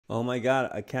Oh my God,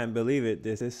 I can't believe it.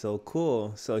 This is so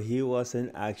cool. So he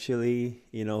wasn't actually,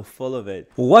 full of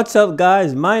it. What's up,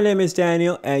 guys? My name is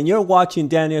Daniel and you're watching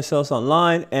Daniel Sells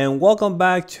Online, and welcome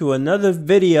back to another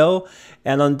video.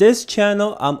 And on this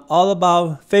channel, I'm all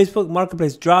about Facebook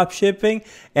Marketplace dropshipping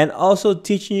and also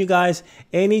teaching you guys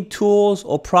any tools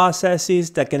or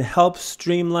processes that can help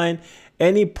streamline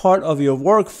any part of your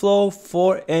workflow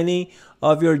for any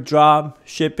of your drop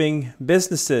shipping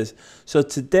businesses. So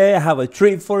today I have a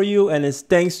treat for you, and it's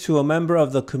thanks to a member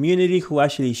of the community who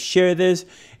actually shared this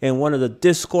in one of the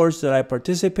discords that I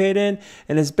participate in.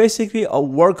 And it's basically a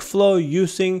workflow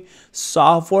using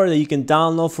software that you can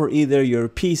download for either your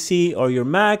PC or your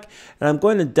Mac. And I'm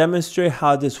going to demonstrate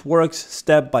how this works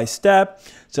step by step.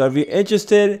 So if you're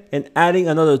interested in adding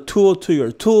another tool to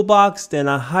your toolbox, then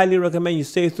I highly recommend you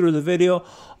stay through the video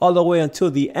all the way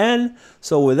until the end.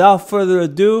 So without further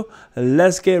ado,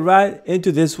 let's get right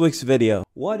into this week's video.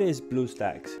 What is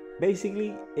Bluestacks?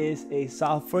 Basically, it's a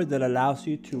software that allows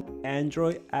you to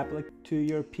Android applicate to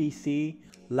your PC,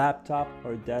 laptop,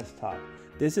 or desktop.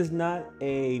 This is not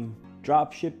a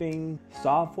dropshipping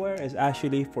software, it's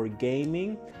actually for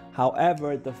gaming.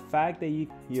 However, the fact that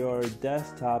your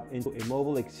desktop into a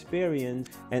mobile experience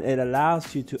and it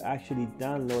allows you to actually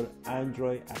download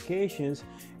Android applications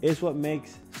is what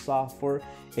makes software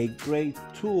a great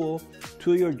tool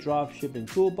to your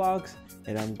dropshipping toolbox.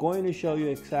 And I'm going to show you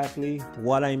exactly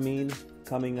what I mean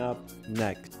coming up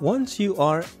next. Once you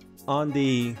are on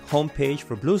the homepage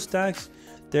for Bluestacks,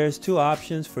 there's two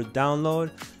options for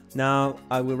download. Now,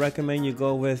 I would recommend you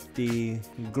go with the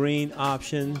green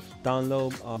option,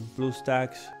 download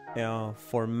Bluestacks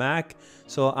for Mac.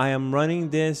 So I am running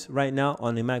this right now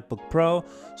on the MacBook Pro.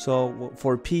 So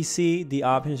for PC, the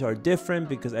options are different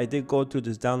because I did go through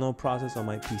this download process on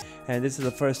my PC. And this is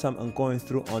the first time I'm going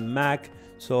through on Mac.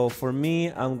 So for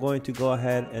me, I'm going to go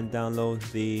ahead and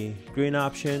download the green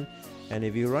option. And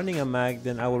if you're running a Mac,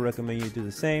 then I would recommend you do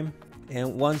the same.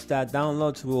 And once that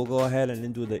downloads, we will go ahead and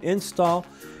then do the install,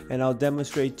 and I'll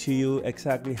demonstrate to you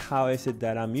exactly how is it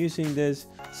that I'm using this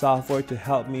software to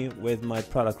help me with my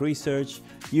product research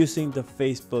using the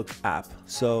Facebook app.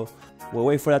 So we'll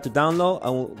wait for that to download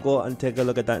and we'll go and take a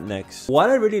look at that next. What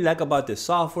I really like about this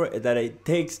software is that it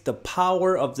takes the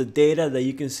power of the data that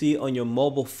you can see on your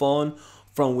mobile phone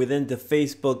from within the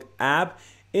Facebook app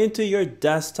into your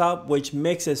desktop, which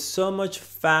makes it so much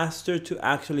faster to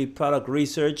actually product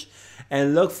research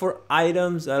and look for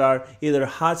items that are either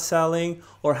hot selling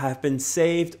or have been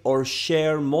saved or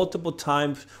shared multiple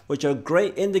times, which are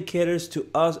great indicators to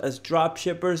us as drop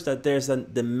shippers that there's a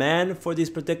demand for these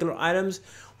particular items.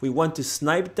 We want to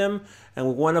snipe them and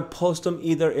we want to post them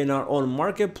either in our own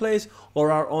marketplace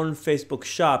or our own Facebook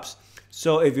shops.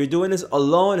 So if you're doing this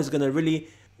alone, it's going to really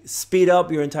speed up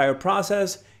your entire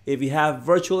process. If you have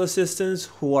virtual assistants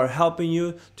who are helping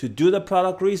you to do the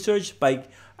product research by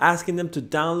asking them to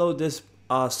download this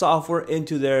software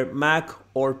into their Mac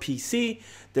or PC,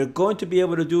 they're going to be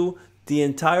able to do the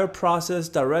entire process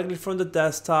directly from the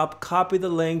desktop, copy the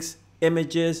links,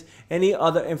 images, any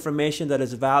other information that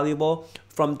is valuable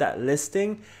from that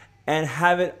listing, and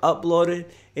have it uploaded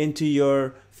into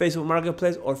your Facebook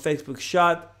Marketplace or Facebook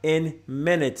Shop in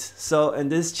minutes. So in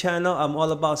this channel, I'm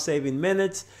all about saving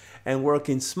minutes and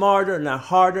working smarter, not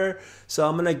harder. So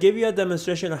I'm gonna give you a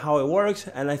demonstration of how it works,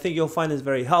 and I think you'll find this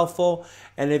very helpful.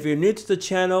 And if you're new to the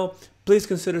channel, please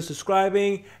consider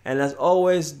subscribing. And as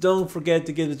always, don't forget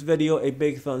to give this video a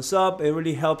big thumbs up. It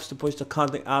really helps to push the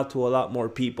content out to a lot more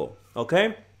people,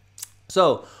 okay?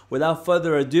 So without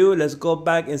further ado, let's go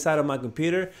back inside of my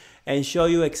computer and show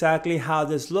you exactly how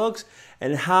this looks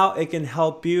and how it can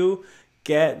help you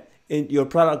get in your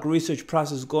product research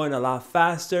process going a lot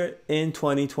faster in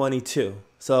 2022.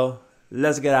 So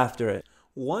let's get after it.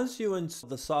 Once you install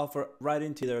the software right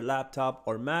into their laptop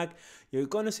or Mac, you're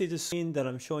going to see the screen that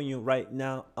I'm showing you right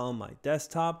now on my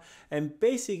desktop. And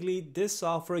basically, this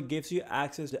software gives you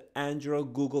access to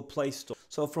Android Google Play Store.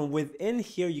 So from within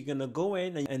here, you're going to go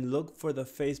in and look for the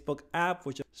Facebook app.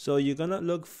 So you're going to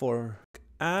look for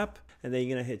app, and then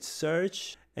you're going to hit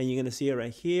search. And you're gonna see it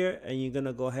right here, and you're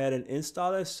gonna go ahead and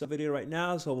install this video right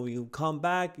now. So when you come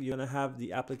back, you're gonna have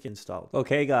the application installed.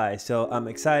 Okay guys, so I'm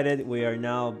excited. We are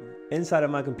now inside of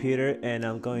my computer, and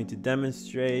I'm going to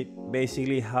demonstrate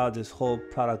basically how this whole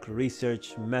product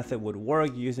research method would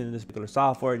work using this particular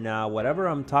software. Now, whatever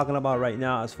I'm talking about right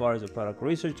now as far as the product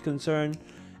research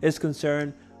is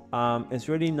concerned, it's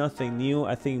really nothing new.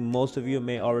 I think most of you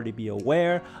may already be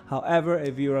aware. However,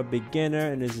 if you're a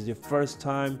beginner and this is your first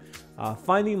time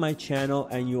finding my channel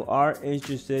and you are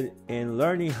interested in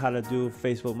learning how to do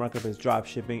Facebook Marketplace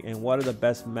dropshipping and what are the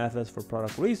best methods for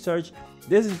product research,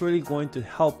 this is really going to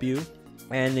help you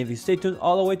And if you stay tuned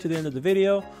all the way to the end of the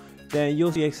video, then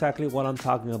you'll see exactly what I'm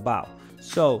talking about.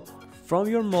 So from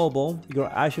your mobile,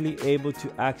 you're actually able to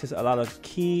access a lot of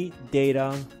key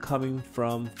data coming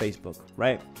from Facebook,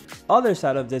 right? Other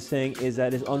side of this thing is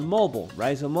that it's on mobile,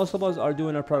 right? So most of us are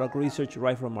doing our product research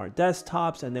right from our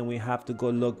desktops, and then we have to go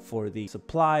look for the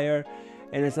supplier.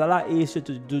 And it's a lot easier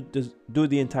to do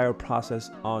the entire process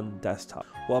on desktop.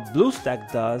 What Bluestacks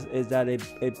does is that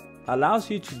it allows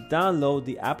you to download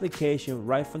the application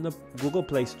right from the Google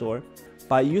Play Store.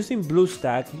 By using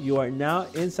Bluestacks, you are now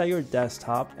inside your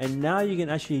desktop, and now you can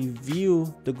actually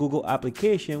view the Google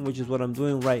application, which is what I'm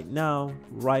doing right now,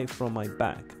 right from my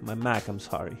Mac, I'm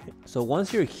sorry. So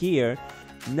once you're here,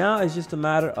 now it's just a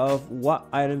matter of what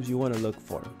items you want to look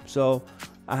for. So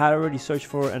I had already searched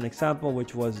for an example,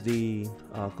 which was the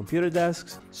computer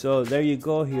desks. So there you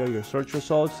go, here are your search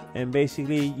results, and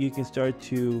basically you can start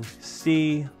to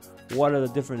see what are the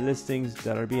different listings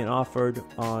that are being offered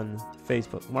on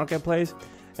Facebook Marketplace.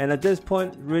 And at this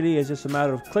point, really it's just a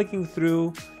matter of clicking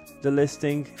through the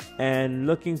listing and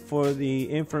looking for the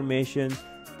information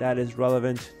that is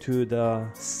relevant to the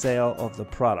sale of the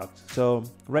product. So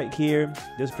right here,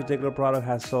 this particular product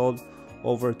has sold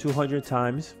over 200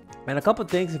 times. And a couple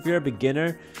things, if you're a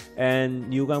beginner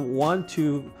and you want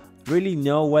to really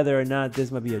know whether or not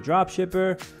this might be a drop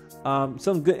shipper,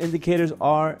 some good indicators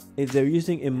are if they're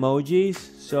using emojis.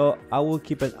 So I will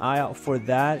keep an eye out for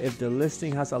that. If the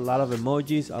listing has a lot of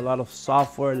emojis, a lot of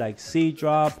software like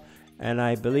C-Drop, and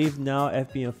I believe now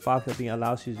FB and Fox I think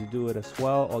allows you to do it as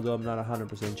well, although I'm not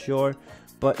 100% sure.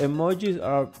 But emojis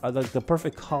are like the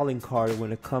perfect calling card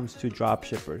when it comes to drop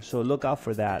shippers, so look out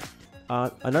for that.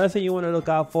 Another thing you want to look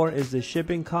out for is the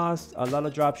shipping cost. A lot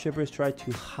of drop shippers try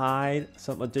to hide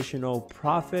some additional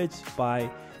profits by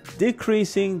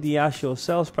decreasing the actual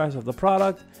sales price of the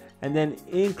product and then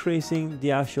increasing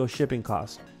the actual shipping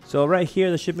cost. So right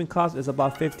here, the shipping cost is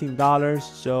about $15.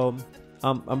 So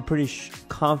I'm pretty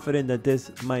confident that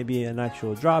this might be an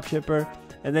actual drop shipper.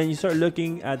 And then you start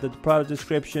looking at the product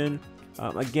description.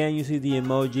 Again, you see the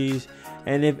emojis,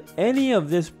 and if any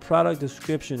of this product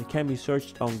description can be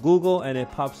searched on Google and it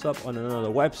pops up on another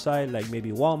website like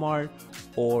maybe Walmart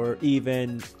or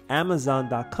even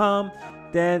Amazon.com,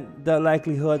 then the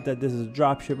likelihood that this is a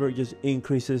drop shipper just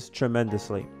increases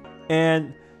tremendously.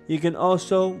 And you can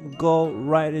also go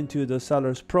right into the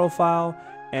seller's profile,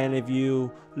 and if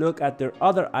you look at their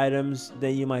other items,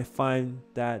 then you might find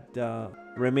that the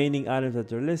remaining items that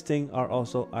they're listing are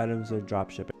also items they're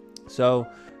drop shipping. So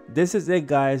this is it,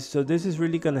 guys. So this is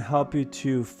really going to help you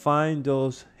to find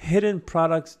those hidden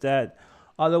products that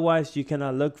otherwise you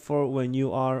cannot look for when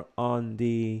you are on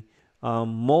the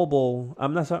mobile.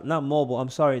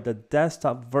 The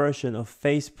desktop version of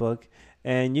Facebook.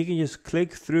 And you can just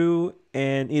click through,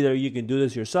 and either you can do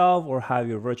this yourself or have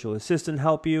your virtual assistant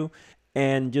help you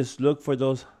and just look for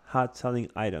those hot selling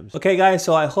items. Okay guys,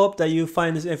 so I hope that you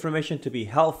find this information to be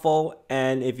helpful,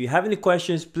 and if you have any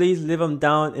questions, please leave them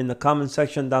down in the comment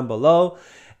section down below.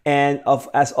 And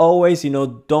as always,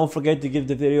 don't forget to give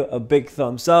the video a big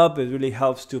thumbs up. It really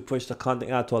helps to push the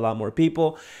content out to a lot more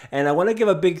people. And I want to give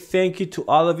a big thank you to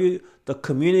all of you, the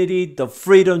community, the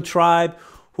Freedom Tribe,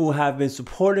 who have been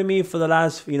supporting me for the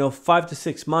last 5 to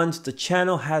 6 months. The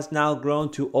channel has now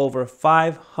grown to over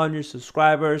 500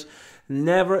 subscribers.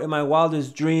 Never in my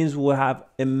wildest dreams would have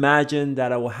imagined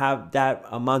that I will have that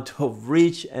amount of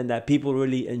reach and that people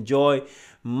really enjoy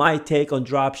my take on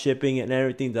drop shipping and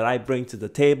everything that I bring to the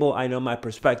table. I know my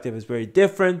perspective is very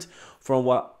different from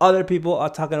what other people are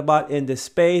talking about in this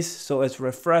space, so it's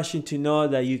refreshing to know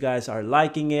that you guys are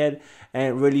liking it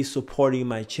and really supporting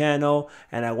my channel,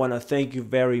 and I want to thank you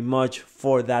very much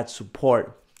for that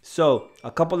support. So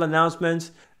a couple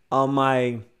announcements on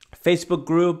my Facebook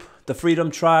group, the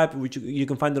Freedom Tribe, which you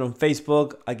can find it on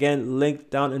Facebook, again linked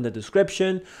down in the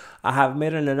description. I have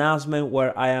made an announcement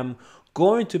where I am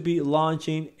going to be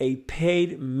launching a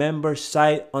paid member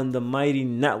site on the Mighty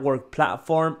Network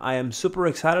platform. I am super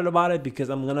excited about it because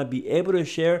I'm going to be able to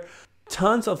share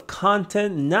tons of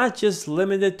content, not just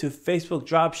limited to Facebook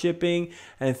dropshipping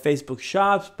and Facebook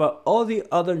shops, but all the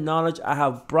other knowledge I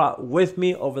have brought with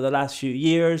me over the last few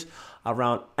years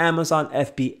around Amazon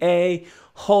FBA,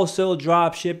 wholesale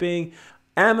dropshipping,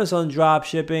 Amazon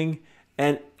dropshipping,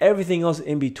 and everything else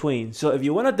in between. So if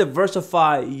you want to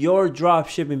diversify your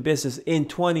dropshipping business in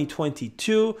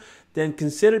 2022, then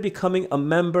consider becoming a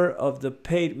member of the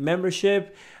paid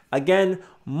membership. Again,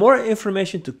 more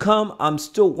information to come. I'm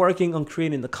still working on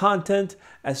creating the content.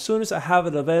 As soon as I have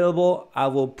it available, I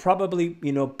will probably,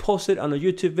 post it on a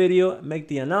YouTube video, make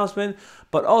the announcement,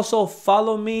 but also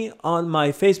follow me on my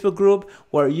Facebook group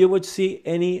where you would see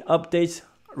any updates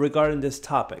regarding this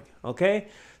topic. Okay,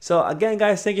 so again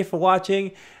guys, thank you for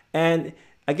watching. And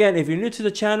again, if you're new to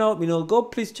the channel, go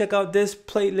please check out this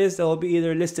playlist that will be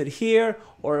either listed here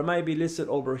or it might be listed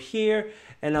over here,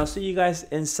 and I'll see you guys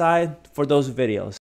inside for those videos.